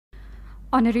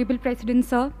Honorable President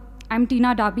Sir, I'm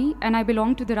Tina Dabi and I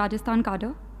belong to the Rajasthan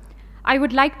cadre. I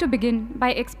would like to begin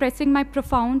by expressing my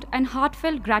profound and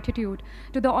heartfelt gratitude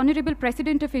to the Honorable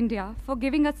President of India for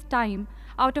giving us time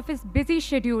out of his busy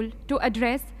schedule to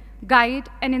address, guide,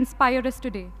 and inspire us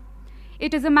today.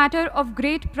 It is a matter of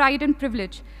great pride and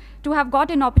privilege to have got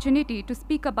an opportunity to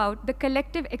speak about the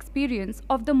collective experience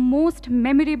of the most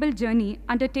memorable journey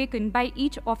undertaken by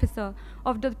each officer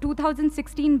of the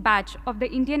 2016 batch of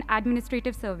the Indian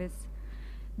Administrative Service.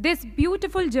 This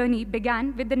beautiful journey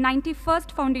began with the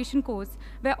 91st Foundation course,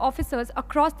 where officers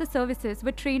across the services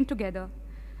were trained together.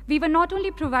 We were not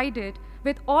only provided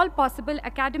with all possible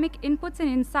academic inputs and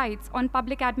insights on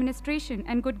public administration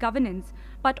and good governance,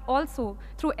 but also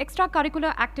through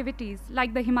extracurricular activities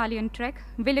like the Himalayan trek,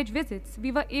 village visits,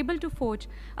 we were able to forge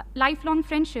lifelong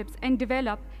friendships and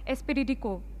develop esprit de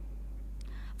corps.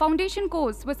 Foundation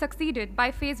course was succeeded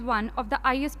by phase 1 of the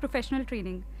IAS professional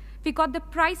training. We got the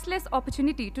priceless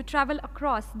opportunity to travel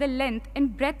across the length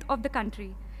and breadth of the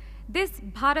country. This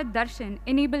Bharat Darshan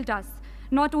enabled us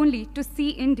not only to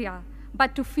see India,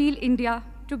 but to feel India,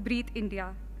 to breathe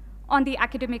India. On the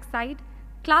academic side,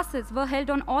 classes were held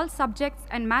on all subjects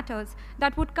and matters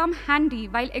that would come handy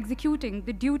while executing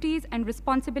the duties and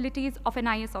responsibilities of an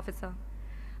IAS officer.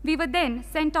 We were then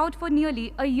sent out for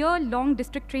nearly a year-long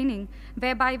district training,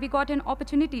 whereby we got an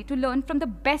opportunity to learn from the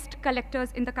best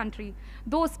collectors in the country,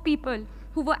 those people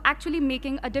who were actually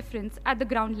making a difference at the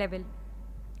ground level.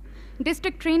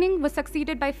 District training was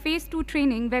succeeded by phase 2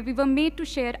 training, where we were made to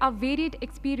share our varied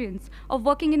experience of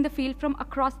working in the field from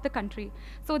across the country,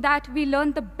 so that we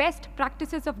learned the best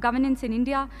practices of governance in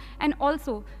India and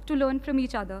also to learn from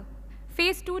each other.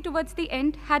 Phase 2 towards the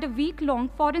end had a week-long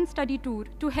foreign study tour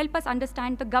to help us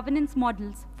understand the governance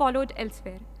models followed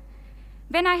elsewhere.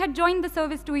 When I had joined the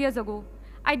service 2 years ago,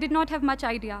 I did not have much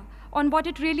idea on what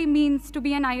it really means to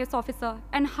be an IAS officer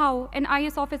and how an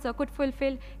IAS officer could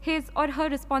fulfill his or her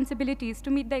responsibilities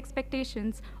to meet the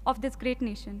expectations of this great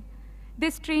nation.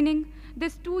 This training,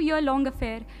 this 2-year-long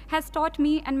affair, has taught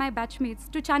me and my batchmates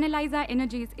to channelize our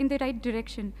energies in the right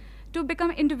direction, to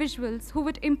become individuals who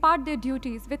would impart their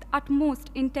duties with utmost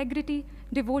integrity,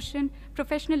 devotion,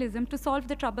 professionalism to solve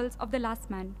the troubles of the last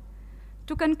man.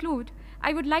 To conclude,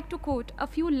 I would like to quote a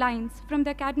few lines from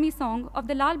the Academy song of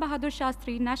the Lal Bahadur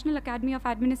Shastri National Academy of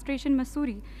Administration,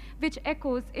 Mussoorie, which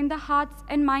echoes in the hearts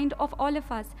and mind of all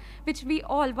of us, which we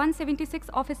all 176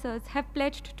 officers have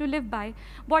pledged to live by,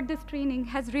 what this training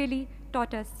has really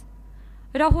taught us.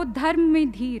 Raho dharm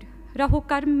mein dheer, raho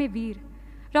karm mein veer,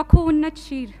 rakho unnat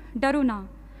sheer, daro na.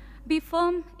 Be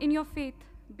firm in your faith,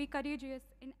 be courageous.